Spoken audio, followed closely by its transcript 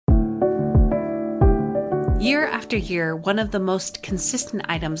Year after year, one of the most consistent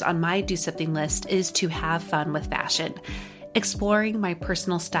items on my do something list is to have fun with fashion. Exploring my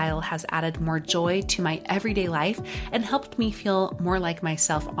personal style has added more joy to my everyday life and helped me feel more like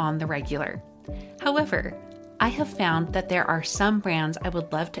myself on the regular. However, I have found that there are some brands I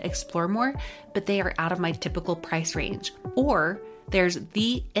would love to explore more, but they are out of my typical price range. Or there's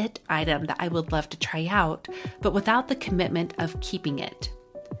the it item that I would love to try out, but without the commitment of keeping it.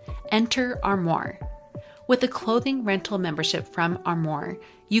 Enter Armoire. With a clothing rental membership from Armoire,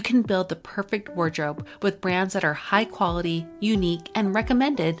 you can build the perfect wardrobe with brands that are high quality, unique, and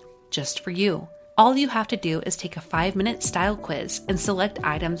recommended just for you. All you have to do is take a 5-minute style quiz and select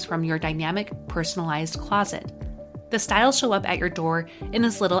items from your dynamic, personalized closet. The styles show up at your door in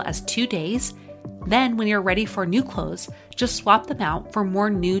as little as 2 days. Then, when you're ready for new clothes, just swap them out for more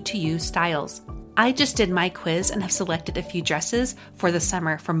new-to-you styles. I just did my quiz and have selected a few dresses for the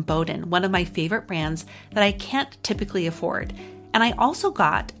summer from Boden, one of my favorite brands that I can't typically afford. And I also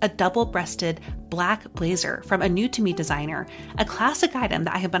got a double-breasted black blazer from a new-to-me designer, a classic item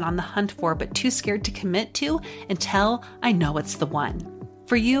that I have been on the hunt for but too scared to commit to until I know it's the one.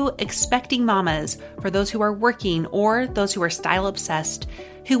 For you expecting mamas, for those who are working or those who are style-obsessed,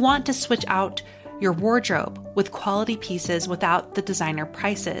 who want to switch out your wardrobe with quality pieces without the designer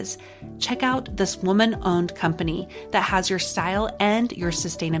prices, check out this woman-owned company that has your style and your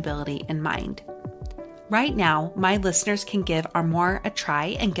sustainability in mind. Right now, my listeners can give Armoire a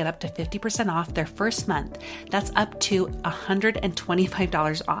try and get up to 50% off their first month. That's up to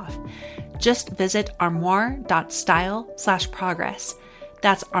 $125 off. Just visit armoire.style/progress.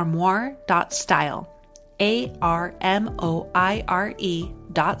 That's armoire.style.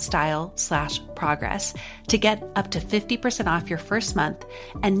 ARMOIRE.style/progress to get up to 50% off your first month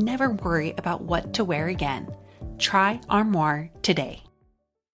and never worry about what to wear again. Try Armoire today.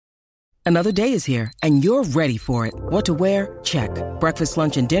 Another day is here and you're ready for it. What to wear? Check. Breakfast,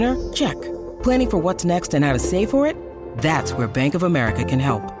 lunch, and dinner? Check. Planning for what's next and how to save for it? That's where Bank of America can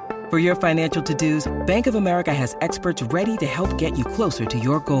help. For your financial to-dos, Bank of America has experts ready to help get you closer to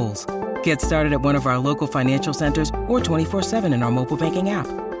your goals. Get started at one of our local financial centers or 24/7 in our mobile banking app.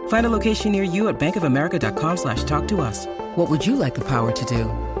 Find a location near you at bankofamerica.com/talktous. What would you like the power to do?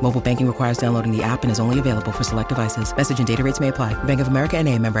 Mobile banking requires downloading the app and is only available for select devices. Message and data rates may apply. Bank of America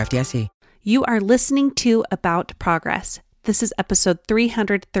N.A., member FDIC. You are listening to About Progress. This is episode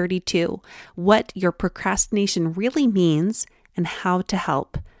 332, What Your Procrastination Really Means and How to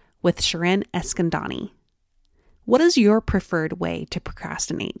Help, with Shirin Eskandani. What is your preferred way to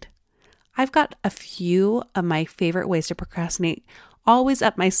procrastinate? I've got a few of my favorite ways to procrastinate always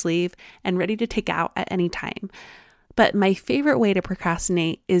up my sleeve and ready to take out at any time. But my favorite way to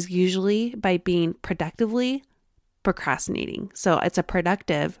procrastinate is usually by being productively procrastinating. So it's a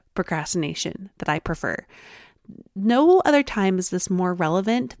productive procrastination that I prefer. No other time is this more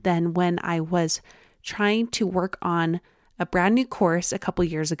relevant than when I was trying to work on a brand new course a couple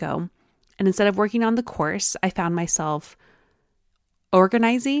years ago. And instead of working on the course, I found myself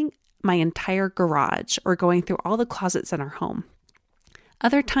organizing my entire garage or going through all the closets in our home.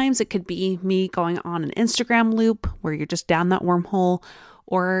 Other times it could be me going on an Instagram loop where you're just down that wormhole,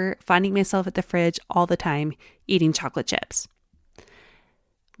 or finding myself at the fridge all the time eating chocolate chips.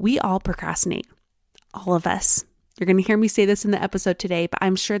 We all procrastinate. All of us. You're going to hear me say this in the episode today, but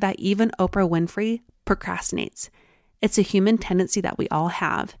I'm sure that even Oprah Winfrey procrastinates. It's a human tendency that we all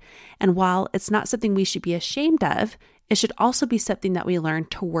have. And while it's not something we should be ashamed of, it should also be something that we learn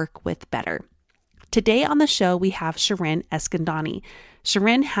to work with better. Today on the show, we have Shirin Eskandani.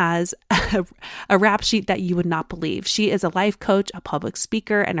 Shirin has a rap sheet that you would not believe. She is a life coach, a public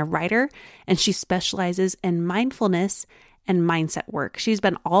speaker, and a writer, and she specializes in mindfulness and mindset work. She's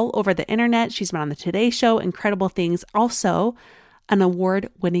been all over the internet. She's been on the Today Show, Incredible Things, also an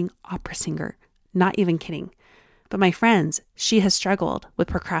award-winning opera singer. Not even kidding. But my friends, she has struggled with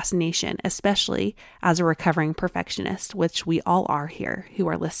procrastination, especially as a recovering perfectionist, which we all are here who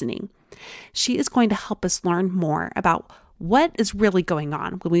are listening. She is going to help us learn more about what is really going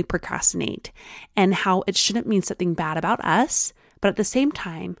on when we procrastinate and how it shouldn't mean something bad about us, but at the same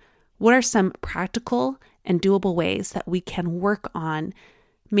time, what are some practical and doable ways that we can work on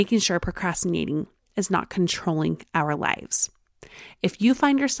making sure procrastinating is not controlling our lives. If you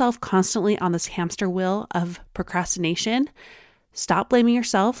find yourself constantly on this hamster wheel of procrastination, stop blaming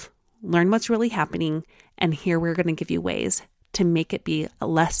yourself, learn what's really happening, and here we're going to give you ways to make it be a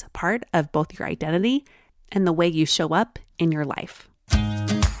less part of both your identity and the way you show up in your life.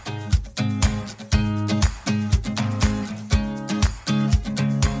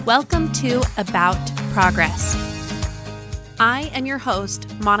 Welcome to About Progress. I am your host,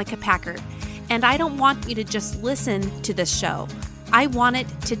 Monica Packard, And I don't want you to just listen to this show. I want it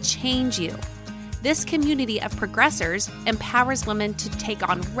to change you. This community of progressors empowers women to take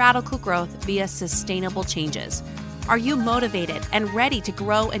on radical growth via sustainable changes. Are you motivated and ready to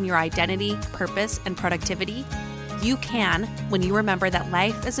grow in your identity, purpose, and productivity? You can when you remember that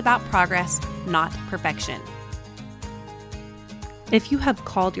life is about progress, not perfection. If you have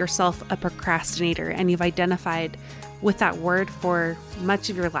called yourself a procrastinator and you've identified with that word for much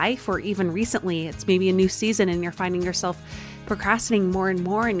of your life, or even recently, it's maybe a new season and you're finding yourself procrastinating more and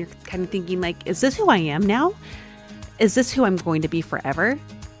more, and you're kind of thinking like, is this who I am now? Is this who I'm going to be forever?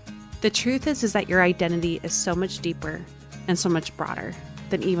 The truth is that your identity is so much deeper and so much broader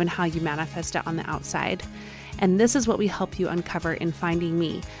than even how you manifest it on the outside. And this is what we help you uncover in Finding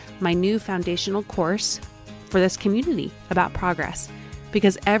Me, my new foundational course for this community about progress,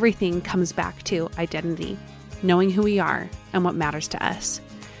 because everything comes back to identity, knowing who we are and what matters to us.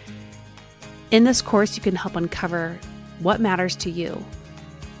 In this course, you can help uncover what matters to you,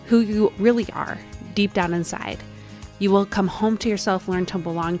 who you really are deep down inside. You will come home to yourself, learn to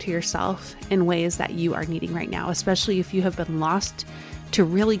belong to yourself in ways that you are needing right now, especially if you have been lost to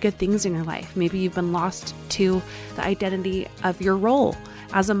really good things in your life. Maybe you've been lost to the identity of your role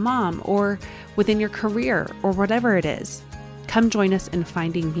as a mom or within your career or whatever it is. Come join us in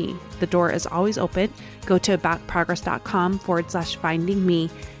Finding Me. The door is always open. Go to aboutprogress.com/finding me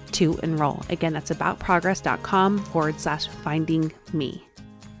to enroll. Again, that's aboutprogress.com/finding me.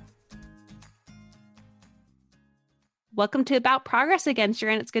 Welcome to About Progress again,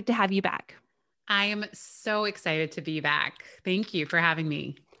 Sharon. It's good to have you back. I am so excited to be back. Thank you for having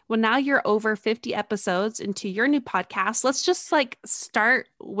me. Well, now you're over 50 episodes into your new podcast. Let's just start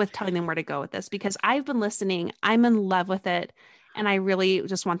with telling them where to go with this, because I've been listening. I'm in love with it. And I really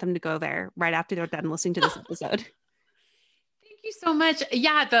just want them to go there right after they're done listening to this episode. Thank you so much.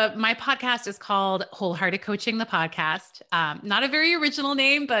 Yeah, my podcast is called Wholehearted Coaching, the podcast. Not a very original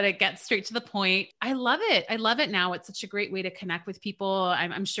name, but it gets straight to the point. I love it. I love it now. It's such a great way to connect with people.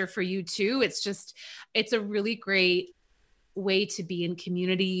 I'm sure for you too. It's a really great way to be in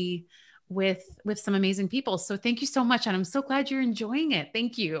community with some amazing people. So thank you so much. And I'm so glad you're enjoying it.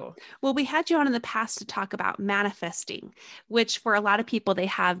 Thank you. Well, we had you on in the past to talk about manifesting, which for a lot of people, they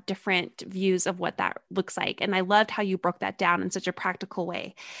have different views of what that looks like. And I loved how you broke that down in such a practical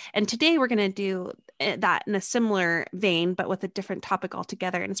way. And today we're going to do that in a similar vein, but with a different topic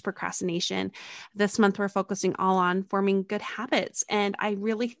altogether. And it's procrastination. This month, we're focusing all on forming good habits. And I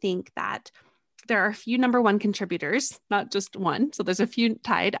really think that there are a few number one contributors, not just one. So there's a few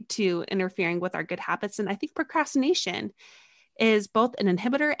tied to interfering with our good habits. And I think procrastination is both an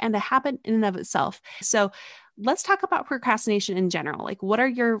inhibitor and a habit in and of itself. So let's talk about procrastination in general. Like, what are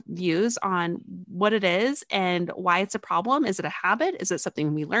your views on what it is and why it's a problem? Is it a habit? Is it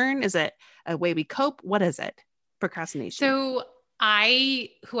something we learn? Is it a way we cope? What is it? Procrastination. So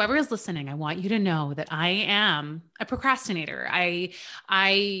whoever is listening, I want you to know that I am a procrastinator. I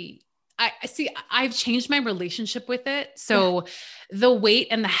see, I've changed my relationship with it. So the weight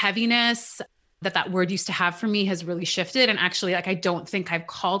and the heaviness that word used to have for me has really shifted. And actually, I don't think I've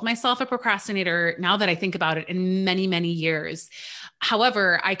called myself a procrastinator now that I think about it in many, many years.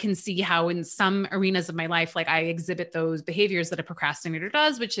 However, I can see how in some arenas of my life, I exhibit those behaviors that a procrastinator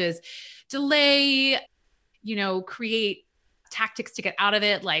does, which is delay, create tactics to get out of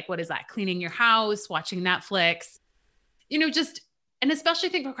it. Like, what is that? Cleaning your house, watching Netflix, and especially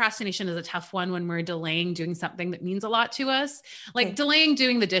I think procrastination is a tough one when we're delaying doing something that means a lot to us, delaying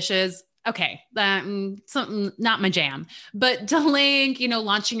doing the dishes. Okay. Something not my jam, but delaying,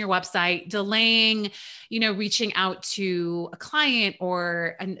 launching your website, delaying, reaching out to a client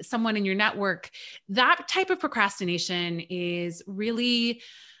or someone in your network. That type of procrastination is really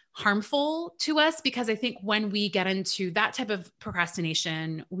harmful to us, because I think when we get into that type of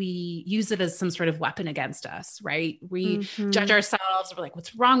procrastination, we use it as some sort of weapon against us, right? We judge ourselves. We're like,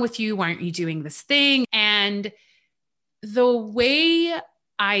 what's wrong with you? Why aren't you doing this thing? And the way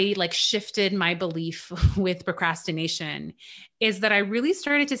I shifted my belief with procrastination is that I really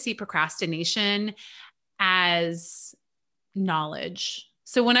started to see procrastination as knowledge.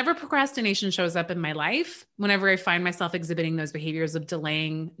 So whenever procrastination shows up in my life, whenever I find myself exhibiting those behaviors of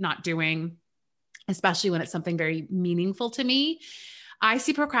delaying, not doing, especially when it's something very meaningful to me, I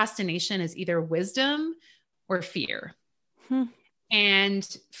see procrastination as either wisdom or fear.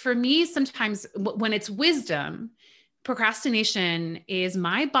 And for me, sometimes when it's wisdom, procrastination is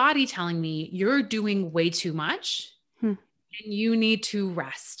my body telling me you're doing way too much and you need to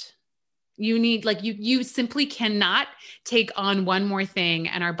rest. You need, you simply cannot take on one more thing.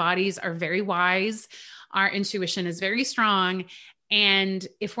 And our bodies are very wise. Our intuition is very strong. And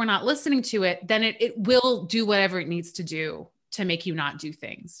if we're not listening to it, then it will do whatever it needs to do to make you not do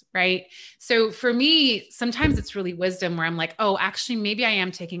things. Right. So for me, sometimes it's really wisdom where I'm like, oh, actually, maybe I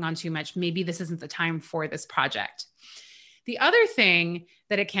am taking on too much. Maybe this isn't the time for this project. The other thing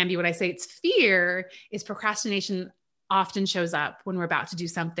that it can be, when I say it's fear, is procrastination often shows up when we're about to do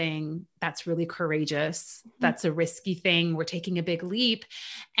something that's really courageous. That's a risky thing. We're taking a big leap.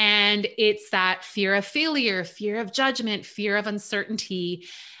 And it's that fear of failure, fear of judgment, fear of uncertainty.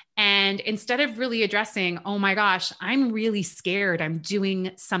 And instead of really addressing, oh my gosh, I'm really scared. I'm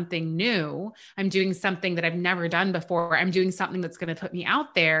doing something new. I'm doing something that I've never done before. I'm doing something that's going to put me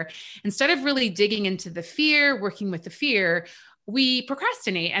out there. Instead of really digging into the fear, working with the fear, we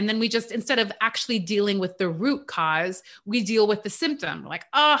procrastinate. And then we just, instead of actually dealing with the root cause, we deal with the symptom. We're like,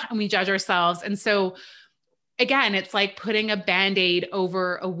 oh, and we judge ourselves. And so again, it's like putting a Band-Aid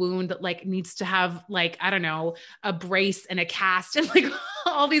over a wound that like needs to have like, I don't know, a brace and a cast and like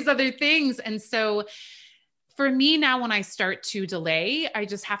all these other things. And so for me now, when I start to delay, I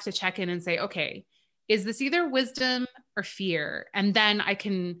just have to check in and say, okay, is this either wisdom or fear? And then I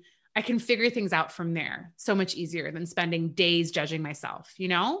can figure things out from there so much easier than spending days judging myself, you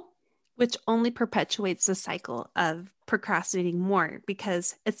know? Which only perpetuates the cycle of procrastinating more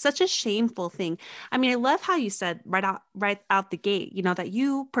because it's such a shameful thing. I mean, I love how you said right out the gate, you know, that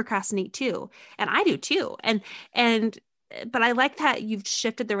you procrastinate too, and I do too. But I like that you've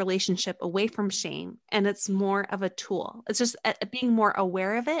shifted the relationship away from shame and it's more of a tool. It's just being more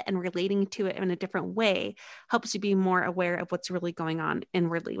aware of it and relating to it in a different way helps you be more aware of what's really going on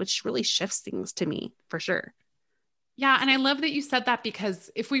inwardly, which really shifts things to me for sure. Yeah. And I love that you said that because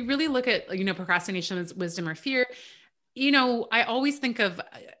if we really look at, you know, procrastination as wisdom or fear, you know, I always think of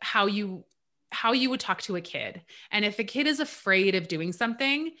how you would talk to a kid. And if a kid is afraid of doing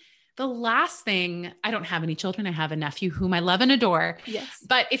something, the last thing, I don't have any children. I have a nephew whom I love and adore. Yes.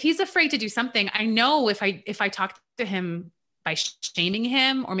 But if he's afraid to do something, I know if I talk to him by shaming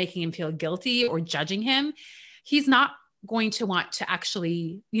him or making him feel guilty or judging him, he's not going to want to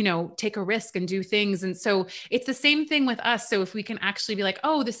actually, you know, take a risk and do things. And so it's the same thing with us. So if we can actually be like,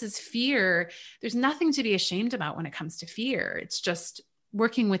 oh, this is fear, there's nothing to be ashamed about when it comes to fear. It's just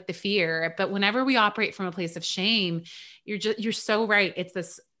working with the fear. But whenever we operate from a place of shame, you're so right. It's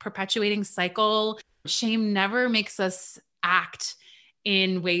this perpetuating cycle. Shame never makes us act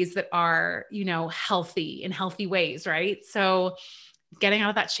in ways that are, you know, healthy, in healthy ways. Right. So getting out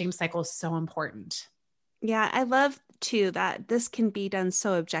of that shame cycle is so important. Yeah, I love too that this can be done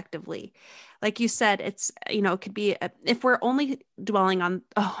so objectively. Like you said, it's, you know, it could be, if we're only dwelling on,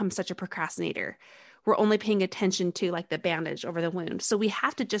 oh, I'm such a procrastinator, we're only paying attention to like the bandage over the wound. So we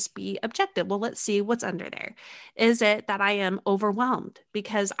have to just be objective. Well, let's see what's under there. Is it that I am overwhelmed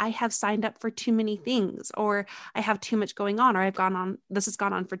because I have signed up for too many things, or I have too much going on, or this has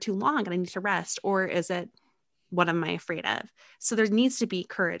gone on for too long and I need to rest? Or is it, what am I afraid of? So there needs to be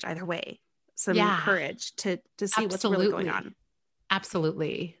courage either way. Some courage to see what's really going on.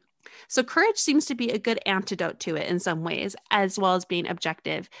 Absolutely. So courage seems to be a good antidote to it in some ways, as well as being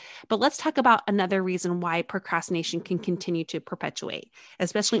objective. But let's talk about another reason why procrastination can continue to perpetuate,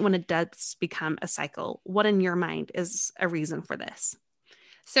 especially when it does become a cycle. What in your mind is a reason for this?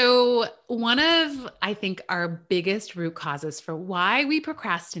 So one of, I think, our biggest root causes for why we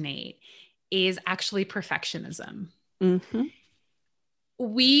procrastinate is actually perfectionism. Mm-hmm.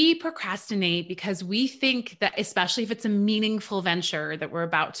 We procrastinate because we think that, especially if it's a meaningful venture that we're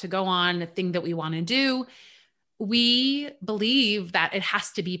about to go on, a thing that we want to do, we believe that it has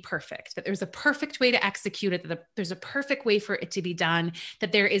to be perfect, that there's a perfect way to execute it, that there's a perfect way for it to be done,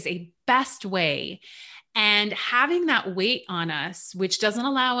 that there is a best way. And having that weight on us, which doesn't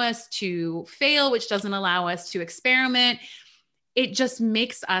allow us to fail, which doesn't allow us to experiment, it just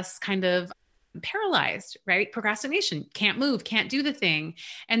makes us kind of paralyzed, right? Procrastination, can't move, can't do the thing.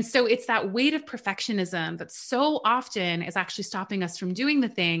 And so it's that weight of perfectionism that so often is actually stopping us from doing the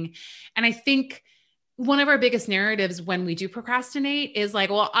thing. And I think one of our biggest narratives when we do procrastinate is like,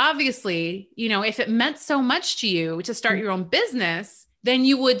 well, obviously, you know, if it meant so much to you to start your own business, then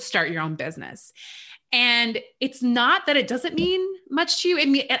you would start your own business. And it's not that it doesn't mean much to you.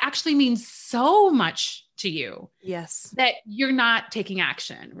 It actually means so much to you. Yes. That you're not taking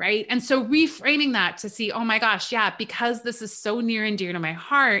action. Right. And so reframing that to see, oh my gosh, yeah, because this is so near and dear to my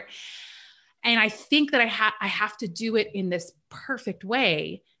heart. And I think that I have to do it in this perfect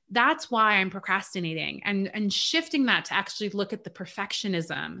way. That's why I'm procrastinating, and shifting that to actually look at the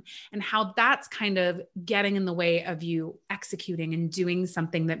perfectionism and how that's kind of getting in the way of you executing and doing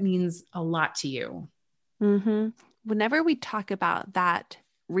something that means a lot to you. Mm-hmm. Whenever we talk about that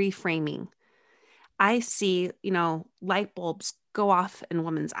reframing, I see, light bulbs go off in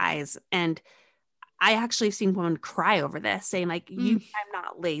women's eyes. And I actually have seen women cry over this, saying like, I'm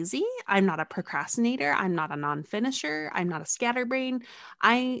not lazy. I'm not a procrastinator. I'm not a non-finisher. I'm not a scatterbrain.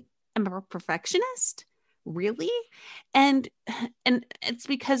 I am a perfectionist. Really? And it's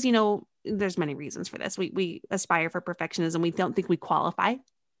because, there's many reasons for this. We aspire for perfectionism. We don't think we qualify,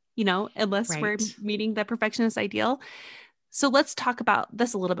 unless we're Right. meeting the perfectionist ideal. So let's talk about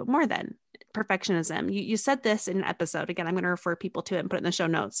this a little bit more then. Perfectionism. You said this in an episode. Again, I'm going to refer people to it and put it in the show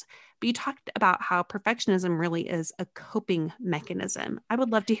notes. But you talked about how perfectionism really is a coping mechanism. I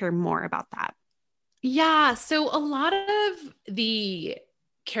would love to hear more about that. Yeah. So a lot of the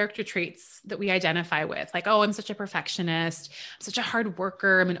character traits that we identify with, like, oh, I'm such a perfectionist, I'm such a hard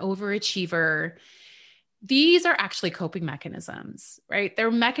worker, I'm an overachiever. These are actually coping mechanisms, right?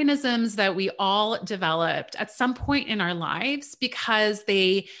 They're mechanisms that we all developed at some point in our lives because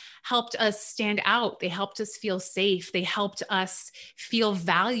they helped us stand out. They helped us feel safe. They helped us feel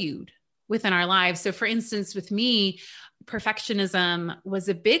valued within our lives. So for instance, with me, perfectionism was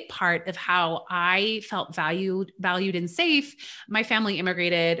a big part of how I felt valued and safe. My family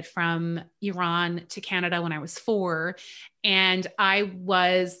immigrated from Iran to Canada when I was 4. And I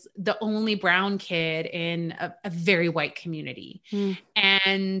was the only brown kid in a very white community.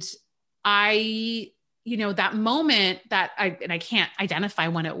 And I, that moment that I can't identify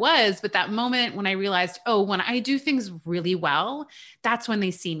when it was, but that moment when I realized, oh, when I do things really well, that's when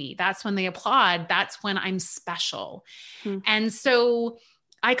they see me. That's when they applaud. That's when I'm special. And so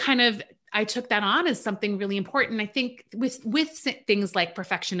I took that on as something really important. I think with things like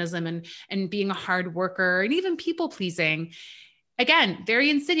perfectionism and being a hard worker and even people pleasing, again, very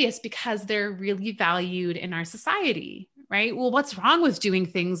insidious because they're really valued in our society, right? Well, what's wrong with doing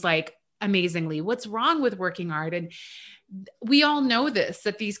things like amazingly? What's wrong with working hard? And we all know this,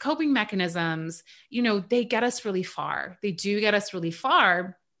 that these coping mechanisms, they get us really far. They do get us really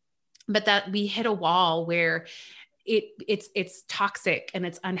far, but that we hit a wall where it's toxic and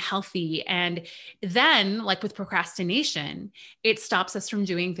it's unhealthy. And then, like with procrastination, it stops us from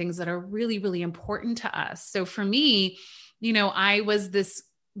doing things that are really, really important to us. So for me, I was this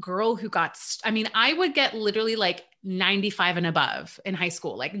girl who I would get literally like 95 and above in high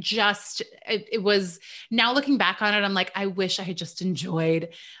school. Like it was, now looking back on it, I'm like, I wish I had just enjoyed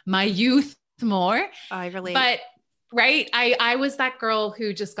my youth more. I relate. But right. I was that girl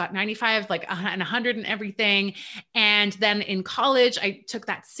who just got 95, like and 100 and everything. And then in college, I took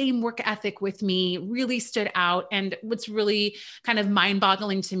that same work ethic with me, really stood out. And what's really kind of mind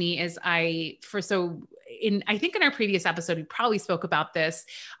boggling to me is I think in our previous episode, we probably spoke about this.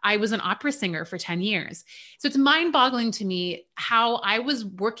 I was an opera singer for 10 years. So it's mind boggling to me how I was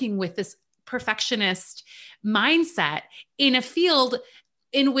working with this perfectionist mindset in a field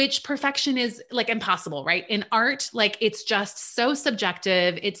in which perfection is like impossible, right? In art, like it's just so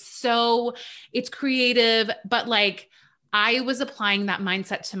subjective. It's creative, but like I was applying that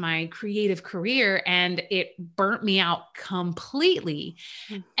mindset to my creative career and it burnt me out completely.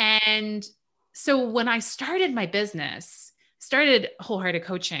 And so when I started my business, started Wholehearted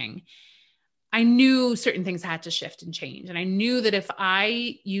Coaching, I knew certain things had to shift and change. And I knew that if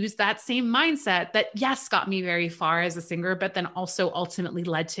I used that same mindset that, yes, got me very far as a singer, but then also ultimately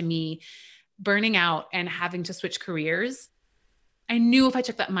led to me burning out and having to switch careers, I knew if I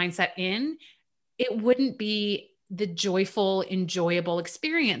took that mindset in, it wouldn't be the joyful, enjoyable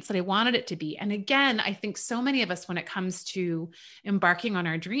experience that I wanted it to be. And again, I think so many of us, when it comes to embarking on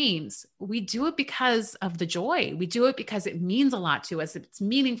our dreams, we do it because of the joy. We do it because it means a lot to us. It's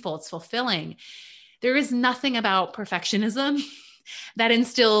meaningful, it's fulfilling. There is nothing about perfectionism that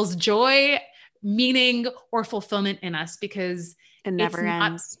instills joy, meaning, or fulfillment in us because it never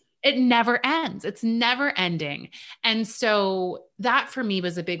ends. It never ends. It's never ending. And so that for me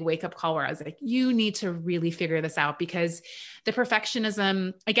was a big wake up call where I was like, you need to really figure this out because the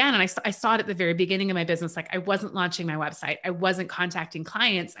perfectionism, again, and I saw it at the very beginning of my business. Like I wasn't launching my website. I wasn't contacting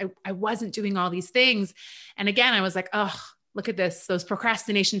clients. I wasn't doing all these things. And again, I was like, oh, look at this, those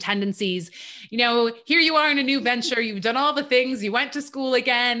procrastination tendencies. Here you are in a new venture. You've done all the things. You went to school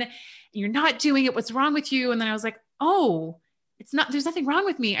again. You're not doing it. What's wrong with you? And then I was like, oh, there's nothing wrong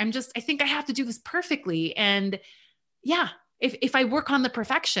with me. I think I have to do this perfectly. And yeah, if I work on the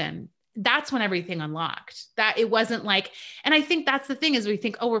perfection, that's when everything unlocked. That it wasn't like, and I think that's the thing is we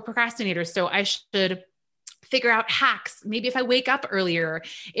think, oh, we're procrastinators, so I should figure out hacks. Maybe if I wake up earlier,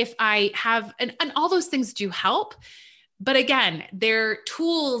 if I have, and all those things do help. But again, they're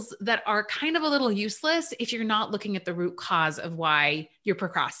tools that are kind of a little useless if you're not looking at the root cause of why you're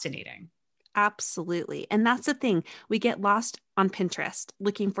procrastinating. Absolutely. And that's the thing. We get lost on Pinterest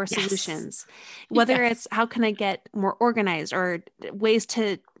looking for Yes. solutions, whether Yes. it's how can I get more organized or ways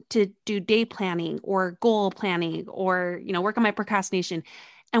to do day planning or goal planning or, work on my procrastination.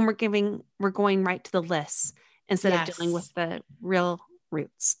 And we're going right to the lists instead of dealing with Yes. the real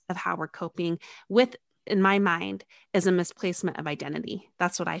roots of how we're coping with, in my mind, is a misplacement of identity.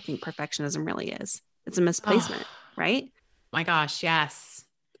 That's what I think perfectionism really is. It's a Oh misplacement, right? my gosh. Yes.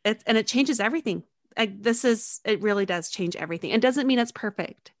 It changes everything. It really does change everything. It doesn't mean it's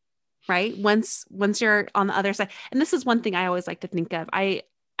perfect, right? Once you're on the other side, and this is one thing I always like to think of.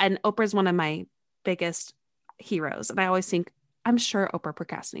 And Oprah's one of my biggest heroes, and I always think I'm sure Oprah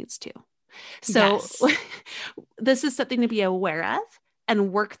procrastinates too. So Yes. this is something to be aware of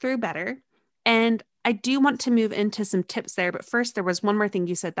and work through better. And I do want to move into some tips there, but first there was one more thing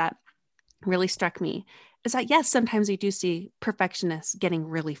you said that really struck me, is that yes, sometimes you do see perfectionists getting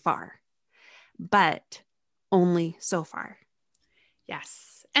really far, but only so far.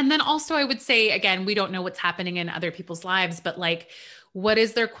 Yes. And then also, I would say, again, we don't know what's happening in other people's lives, but like, what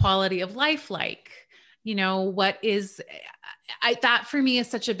is their quality of life like? What is, that for me is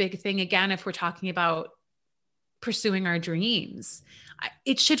such a big thing. Again, if we're talking about pursuing our dreams,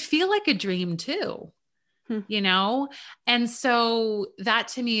 it should feel like a dream too. Hmm. And so that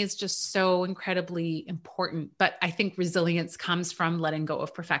to me is just so incredibly important. But I think resilience comes from letting go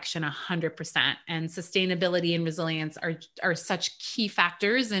of perfection 100%. And sustainability and resilience are such key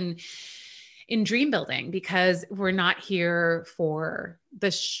factors in dream building, because we're not here for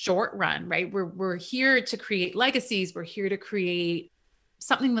the short run, right? We're here to create legacies. We're here to create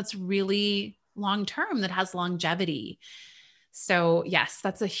something that's really long-term, that has longevity. So yes,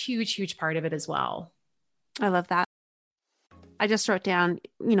 that's a huge, huge part of it as well. I love that. I just wrote down,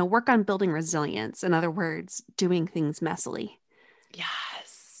 work on building resilience. In other words, doing things messily.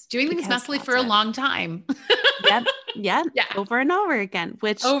 Yes. Doing things Because messily that's for a it. long time. Yep. Yeah. Yeah. Over and over again,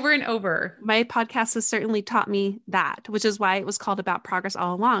 which Over and over. my podcast has certainly taught me that, which is why it was called About Progress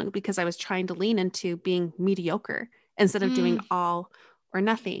all along, because I was trying to lean into being mediocre instead of doing all or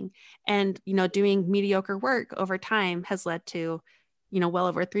nothing. And, doing mediocre work over time has led to, well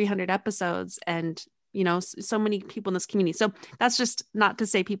over 300 episodes and, so many people in this community. So that's just not to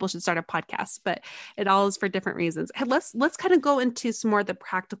say people should start a podcast, but it all is for different reasons. And let's kind of go into some more of the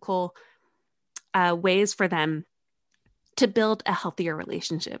practical ways for them to build a healthier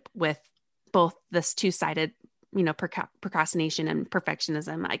relationship with both this two-sided, procrastination and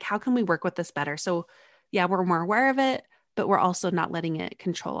perfectionism. Like, how can we work with this better? So yeah, we're more aware of it, but we're also not letting it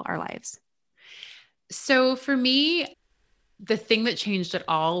control our lives. So for me, the thing that changed it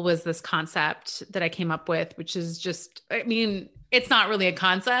all was this concept that I came up with, which is just, it's not really a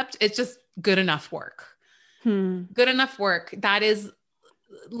concept. It's just good enough work. Good enough work. That is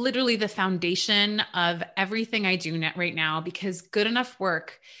literally the foundation of everything I do right now, because good enough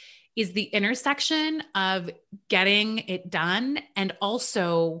work is the intersection of getting it done and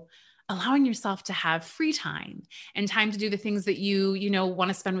also allowing yourself to have free time and time to do the things that you want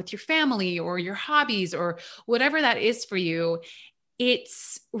to spend with your family or your hobbies or whatever that is for you.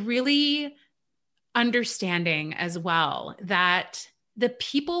 It's really understanding as well that the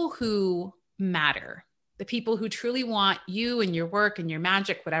people who matter, the people who truly want you and your work and your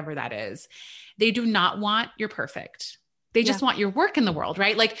magic, whatever that is, they do not want your perfect. They just want your work in the world,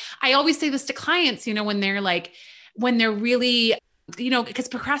 right? Like I always say this to clients, when they're really, because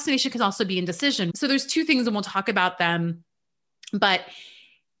procrastination can also be indecision. So there's two things and we'll talk about them. But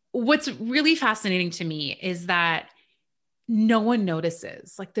what's really fascinating to me is that no one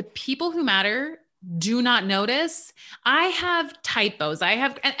notices. Like the people who matter do not notice. I have typos.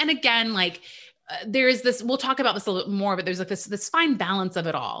 And again, like there is this, we'll talk about this a little more, but there's like this fine balance of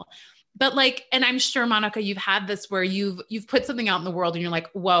it all. But like, and I'm sure, Monica, you've had this where you've put something out in the world and you're like,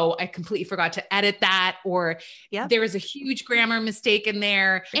 whoa, I completely forgot to edit that. Or there was a huge grammar mistake in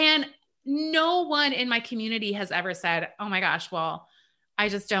there. And no one in my community has ever said, oh my gosh, well, I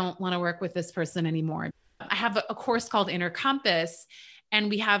just don't want to work with this person anymore. I have a course called Inner Compass, and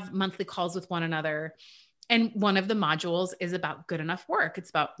we have monthly calls with one another. And one of the modules is about good enough work. It's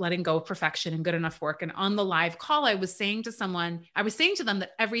about letting go of perfection and good enough work. And on the live call, I was saying to them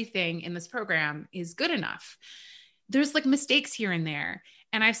that everything in this program is good enough. There's like mistakes here and there.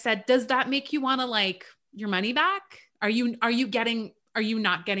 And I've said, does that make you want to like your money back? Are you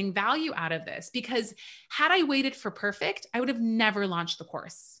not getting value out of this? Because had I waited for perfect, I would have never launched the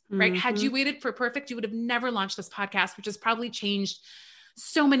course, right? Had you waited for perfect, you would have never launched this podcast, which has probably changed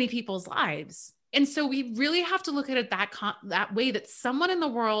so many people's lives. And so we really have to look at it that way, that someone in the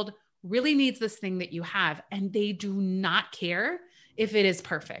world really needs this thing that you have, and they do not care if it is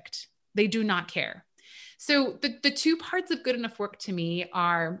perfect. They do not care. So the two parts of good enough work to me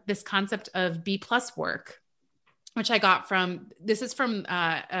are this concept of B+ work, which I got this is from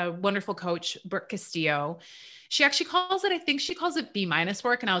a wonderful coach, Brooke Castillo. She actually I think she calls it B-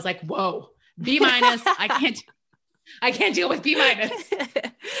 work. And I was like, whoa, B-, I can't deal with B-.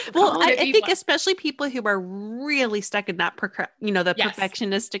 Well, I think especially people who are really stuck in that,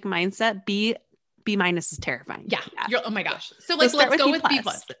 perfectionistic mindset, B- is terrifying. Yeah. Oh my gosh. So let's go with B+.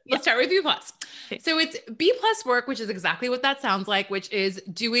 Let's start with B+. Okay. So it's B+ work, which is exactly what that sounds like, which is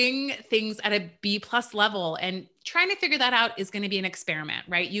doing things at a B+ level, and trying to figure that out is going to be an experiment,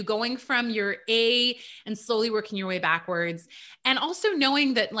 right? You going from your A and slowly working your way backwards. And also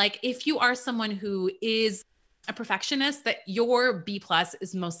knowing that, like, if you are someone who is a perfectionist, that your B+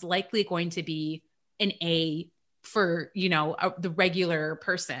 is most likely going to be an A for, the regular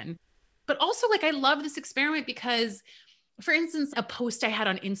person. But also, like, I love this experiment because, for instance, a post I had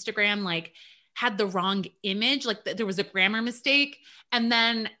on Instagram, like, had the wrong image, like there was a grammar mistake, and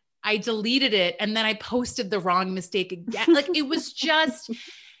then I deleted it, and then I posted the wrong mistake again. Like, it was just,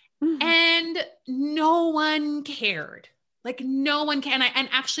 and no one cared. Like, no one can. And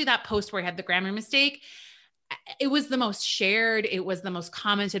actually that post where I had the grammar mistake, it was the most shared, it was the most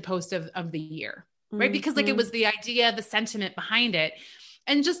commented post of the year, right? Because like, it was the idea, the sentiment behind it.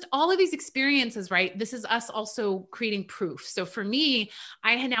 And just all of these experiences, right? This is us also creating proof. So for me,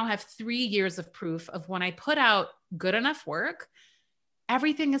 I now have 3 years of proof of when I put out good enough work,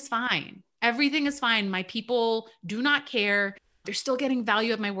 everything is fine. Everything is fine. My people do not care. They're still getting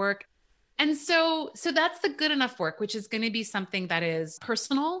value of my work. And so that's the good enough work, which is going to be something that is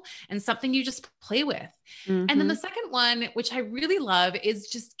personal and something you just play with. And then the second one, which I really love, is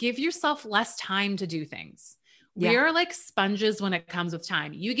just give yourself less time to do things. We are like sponges when it comes with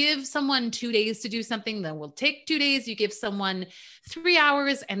time. You give someone 2 days to do something, then will take 2 days. You give someone 3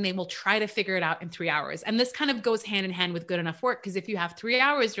 hours and they will try to figure it out in 3 hours. And this kind of goes hand in hand with good enough work. Because if you have 3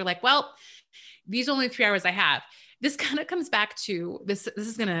 hours, you're like, well, these are only 3 hours I have. This kind of comes back to this. This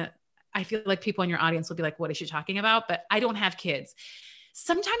is going to, I feel like people in your audience will be like, what is she talking about? But I don't have kids.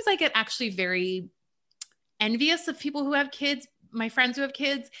 Sometimes I get actually very envious of people who have kids, my friends who have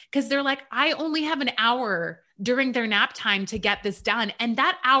kids, because they're like, I only have an hour during their nap time to get this done. And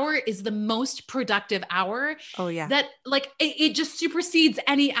that hour is the most productive hour. Oh yeah. That like, it just supersedes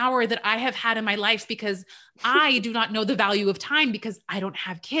any hour that I have had in my life, because I do not know the value of time because I don't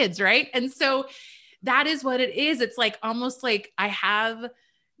have kids. Right. And so that is what it is. It's like, almost like I have,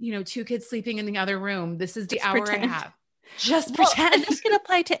 2 kids sleeping in the other room. This is the Just hour pretend. I have. Just pretend. And this can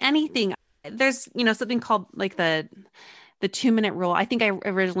apply to anything. There's, something called like the 2-minute rule. I think I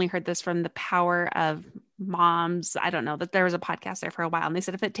originally heard this from The Power of Moms. I don't know, that there was a podcast there for a while. And they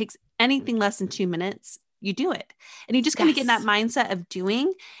said, if it takes anything less than 2 minutes, you do it. And you just kind of get in that mindset of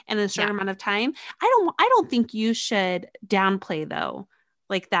doing in a certain amount of time. I don't think you should downplay though,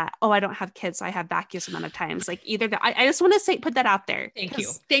 like that. Oh, I don't have kids, so I have vacuous amount of times. Like either that. I just want to put that out there. Thank you.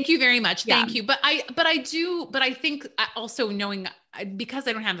 Thank you very much. Thank you. But I think also knowing, because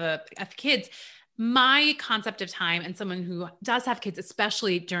I don't have kids, my concept of time, and someone who does have kids,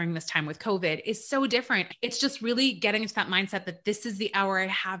 especially during this time with COVID, is so different. It's just really getting into that mindset that this is the hour I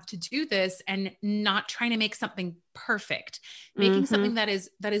have to do this, and not trying to make something perfect, making something that is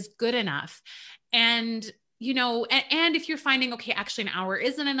good enough. And, and if you're finding, okay, actually an hour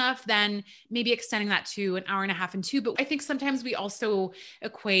isn't enough, then maybe extending that to an hour and a half and 2. But I think sometimes we also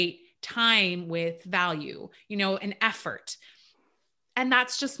equate time with value, and effort. And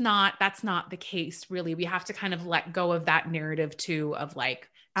that's not the case, really. We have to kind of let go of that narrative too, of like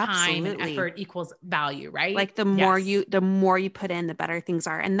time and effort equals value, right? Like the more you put in, the better things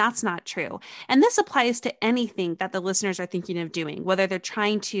are. And that's not true. And this applies to anything that the listeners are thinking of doing, whether they're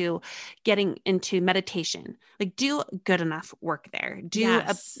trying to getting into meditation, like do good enough work there, do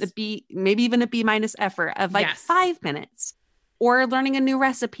a B, maybe even a B- effort of like 5 minutes. Or learning a new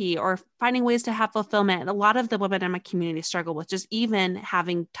recipe, or finding ways to have fulfillment. And a lot of the women in my community struggle with just even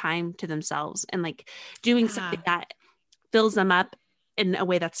having time to themselves and like doing something that fills them up in a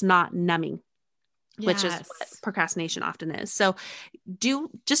way that's not numbing, which is what procrastination often is. So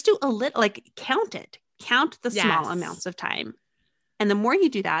just do a little, like count the small amounts of time. And the more you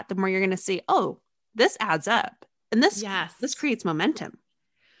do that, the more you're going to see, oh, this adds up. And this creates momentum.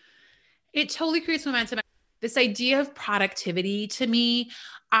 It totally creates momentum. This idea of productivity, to me,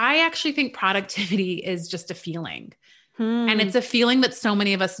 I actually think productivity is just a feeling. And it's a feeling that so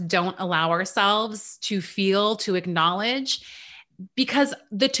many of us don't allow ourselves to feel, to acknowledge, because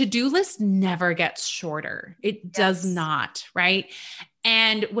the to-do list never gets shorter. It does not, right?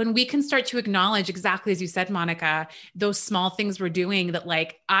 And when we can start to acknowledge, exactly as you said, Monica, those small things we're doing, that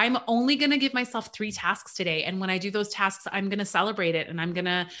like, I'm only going to give myself 3 tasks today. And when I do those tasks, I'm going to celebrate it. And I'm going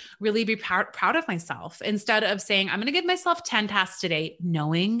to really be proud of myself, instead of saying, I'm going to give myself 10 tasks today,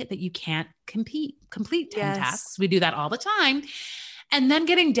 knowing that you can't complete 10 tasks. We do that all the time. And then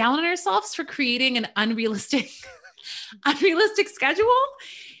getting down on ourselves for creating an unrealistic schedule.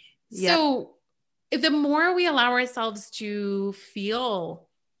 Yep. So the more we allow ourselves to feel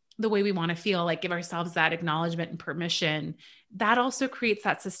the way we want to feel, like give ourselves that acknowledgement and permission, that also creates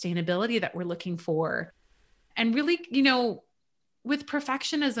that sustainability that we're looking for. And really, with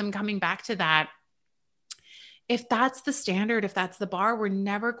perfectionism, coming back to that, if that's the standard, if that's the bar, we're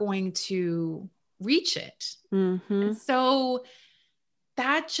never going to reach it. Mm-hmm. So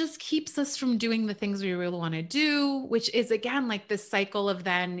that just keeps us from doing the things we really want to do, which is, again, like this cycle of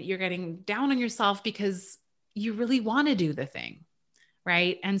then you're getting down on yourself because you really want to do the thing,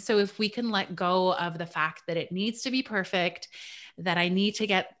 right? And so if we can let go of the fact that it needs to be perfect, that I need to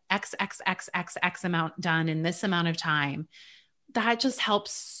get X amount done in this amount of time, that just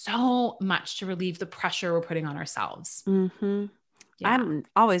helps so much to relieve the pressure we're putting on ourselves. Mm-hmm. Yeah. I'm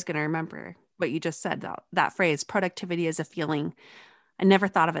always going to remember what you just said, that phrase, productivity is a feeling. I never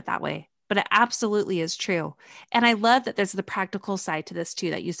thought of it that way, but it absolutely is true. And I love that there's the practical side to this too,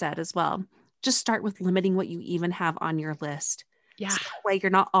 that you said as well. Just start with limiting what you even have on your list. Yeah. So that way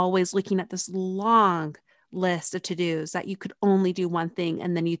you're not always looking at this long list of to-dos that you could only do one thing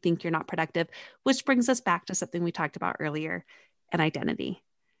and then you think you're not productive, which brings us back to something we talked about earlier, an identity.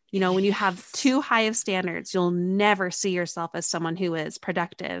 When you have too high of standards, you'll never see yourself as someone who is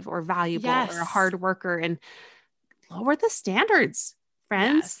productive or valuable or a hard worker, and lower the standards,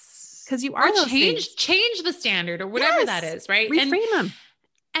 friends, because you are or those things. change the standard or whatever that is, right? Reframe them.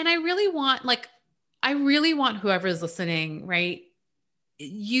 And I really want whoever's listening, right?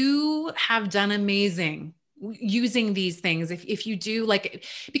 You have done amazing using these things. If you do, like,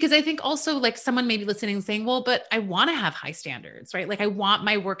 because I think also, like, someone may be listening and saying, well, but I want to have high standards, right? Like, I want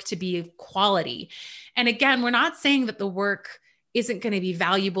my work to be of quality. And again, we're not saying that the work isn't going to be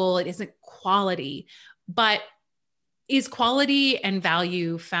valuable. It isn't quality, but is quality and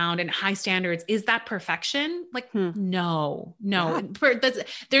value found in high standards? Is that perfection? Like, no, Yeah.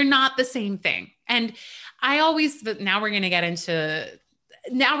 They're not the same thing. And I always, now we're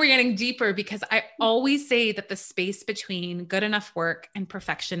getting deeper, because I always say that the space between good enough work and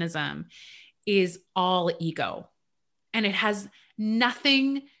perfectionism is all ego. And it has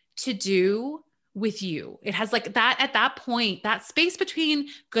nothing to do with you. It has, like, that at that point, that space between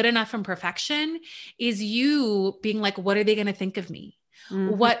good enough and perfection is you being like, what are they going to think of me?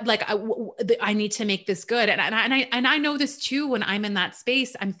 Mm-hmm. What, like, I need to make this good. And I know this too, when I'm in that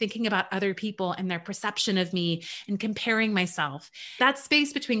space, I'm thinking about other people and their perception of me and comparing myself. That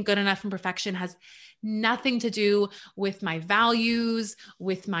space between good enough and perfection has nothing to do with my values,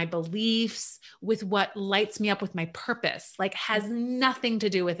 with my beliefs, with what lights me up, with my purpose, like, has nothing to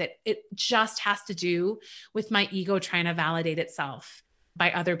do with it. It just has to do with my ego trying to validate itself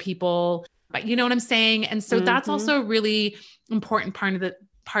by other people. But you know what I'm saying? And so that's also a really important part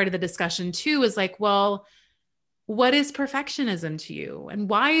of the discussion too, is like, well, what is perfectionism to you? And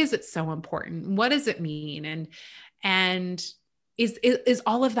why is it so important? What does it mean? And is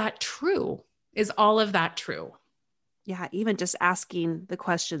all of that true? Is all of that true? Yeah. Even just asking the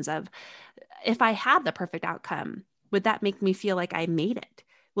questions of, if I had the perfect outcome, would that make me feel like I made it?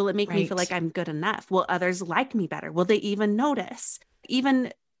 Will it make me feel like I'm good enough? Will others like me better? Will they even notice?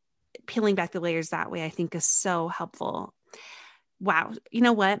 Even peeling back the layers that way, I think, is so helpful. Wow. You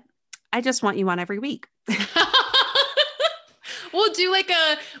know what? I just want you on every week. We'll do like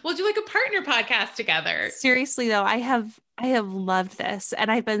a partner podcast together. Seriously though, I have loved this, and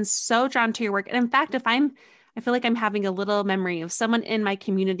I've been so drawn to your work. And in fact, I feel like I'm having a little memory of someone in my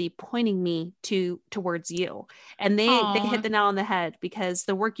community pointing me towards you, and they hit the nail on the head, because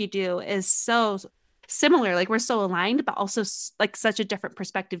the work you do is so similar. Like, we're so aligned, but also like such a different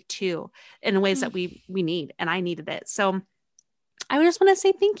perspective too, in ways that we need, and I needed it. So I just want to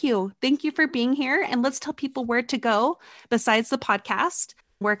say thank you. Thank you for being here. And let's tell people where to go besides the podcast.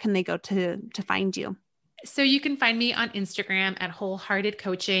 Where can they go to find you? So you can find me on Instagram at Wholehearted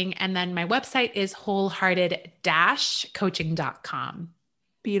Coaching. And then my website is wholehearted-coaching.com.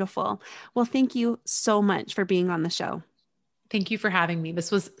 Beautiful. Well, thank you so much for being on the show. Thank you for having me.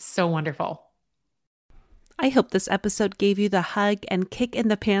 This was so wonderful. I hope this episode gave you the hug and kick in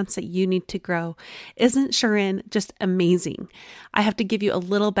the pants that you need to grow. Isn't Sharon just amazing? I have to give you a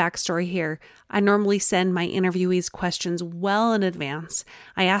little backstory here. I normally send my interviewees questions well in advance.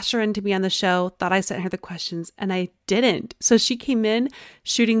 I asked Sharon to be on the show, thought I sent her the questions, and I didn't. So she came in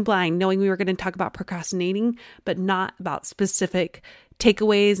shooting blind, knowing we were going to talk about procrastinating, but not about specific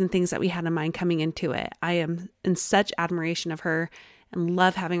takeaways and things that we had in mind coming into it. I am in such admiration of her and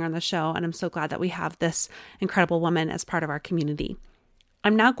love having her on the show, and I'm so glad that we have this incredible woman as part of our community.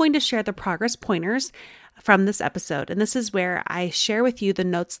 I'm now going to share the progress pointers from this episode, and this is where I share with you the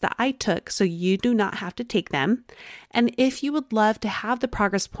notes that I took so you do not have to take them. And if you would love to have the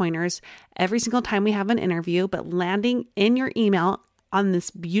progress pointers every single time we have an interview, but landing in your email on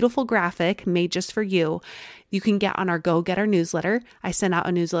this beautiful graphic made just for you, you can get on our Go Getter newsletter. I send out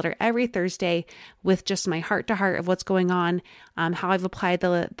a newsletter every Thursday with just my heart to heart of what's going on, how I've applied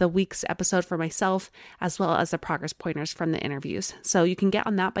the week's episode for myself, as well as the progress pointers from the interviews. So you can get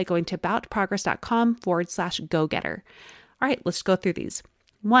on that by going to aboutprogress.com/Go Getter. All right, let's go through these.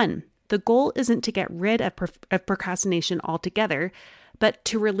 1, the goal isn't to get rid of procrastination altogether, but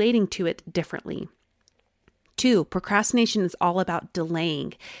to relating to it differently. 2, procrastination is all about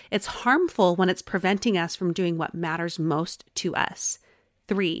delaying. It's harmful when it's preventing us from doing what matters most to us.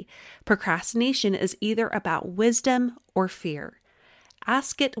 3, procrastination is either about wisdom or fear.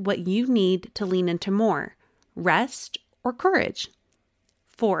 Ask it what you need to lean into more, rest or courage.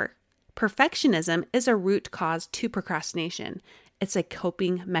 4, perfectionism is a root cause to procrastination. It's a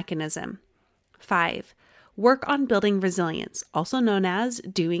coping mechanism. 5, work on building resilience, also known as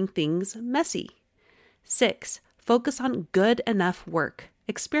doing things messy. 6, focus on good enough work.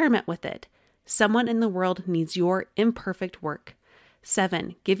 Experiment with it. Someone in the world needs your imperfect work.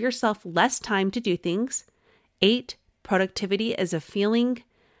 7, give yourself less time to do things. 8, productivity is a feeling.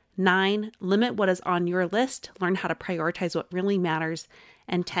 9, limit what is on your list. Learn how to prioritize what really matters.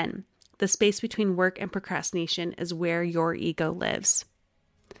 And 10, the space between work and procrastination is where your ego lives.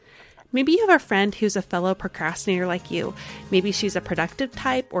 Maybe you have a friend who's a fellow procrastinator like you. Maybe she's a productive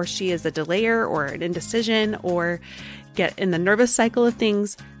type, or she is a delayer or an indecision, or get in the nervous cycle of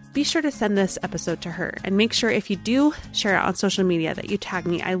things. Be sure to send this episode to her, and make sure if you do share it on social media that you tag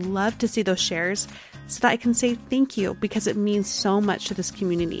me. I love to see those shares so that I can say thank you, because it means so much to this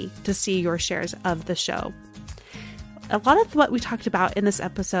community to see your shares of the show. A lot of what we talked about in this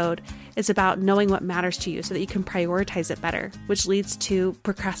episode is about knowing what matters to you so that you can prioritize it better, which leads to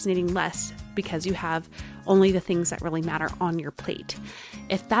procrastinating less because you have only the things that really matter on your plate.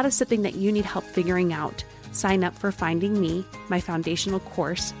 If that is something that you need help figuring out, sign up for Finding Me, my foundational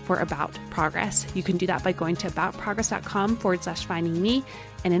course for About Progress. You can do that by going to aboutprogress.com/finding me.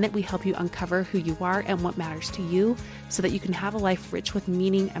 And in it, we help you uncover who you are and what matters to you so that you can have a life rich with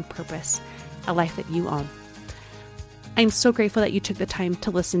meaning and purpose, a life that you own. I'm so grateful that you took the time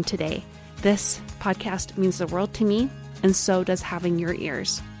to listen today. This podcast means the world to me, and so does having your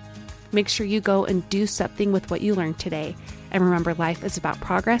ears. Make sure you go and do something with what you learned today. And remember, life is about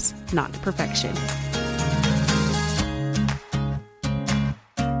progress, not perfection.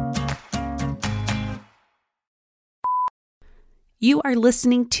 You are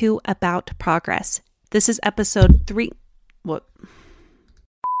listening to About Progress. This is episode 3. What?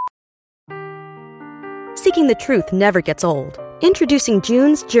 Seeking the truth never gets old. Introducing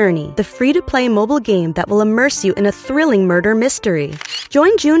June's Journey, the free-to-play mobile game that will immerse you in a thrilling murder mystery.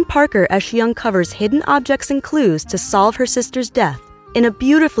 Join June Parker as she uncovers hidden objects and clues to solve her sister's death in a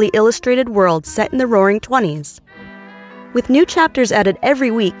beautifully illustrated world set in the Roaring '20s. With new chapters added every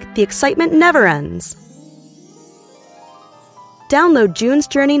week, the excitement never ends. Download June's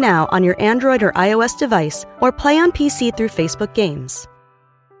Journey now on your Android or iOS device, or play on PC through Facebook Games.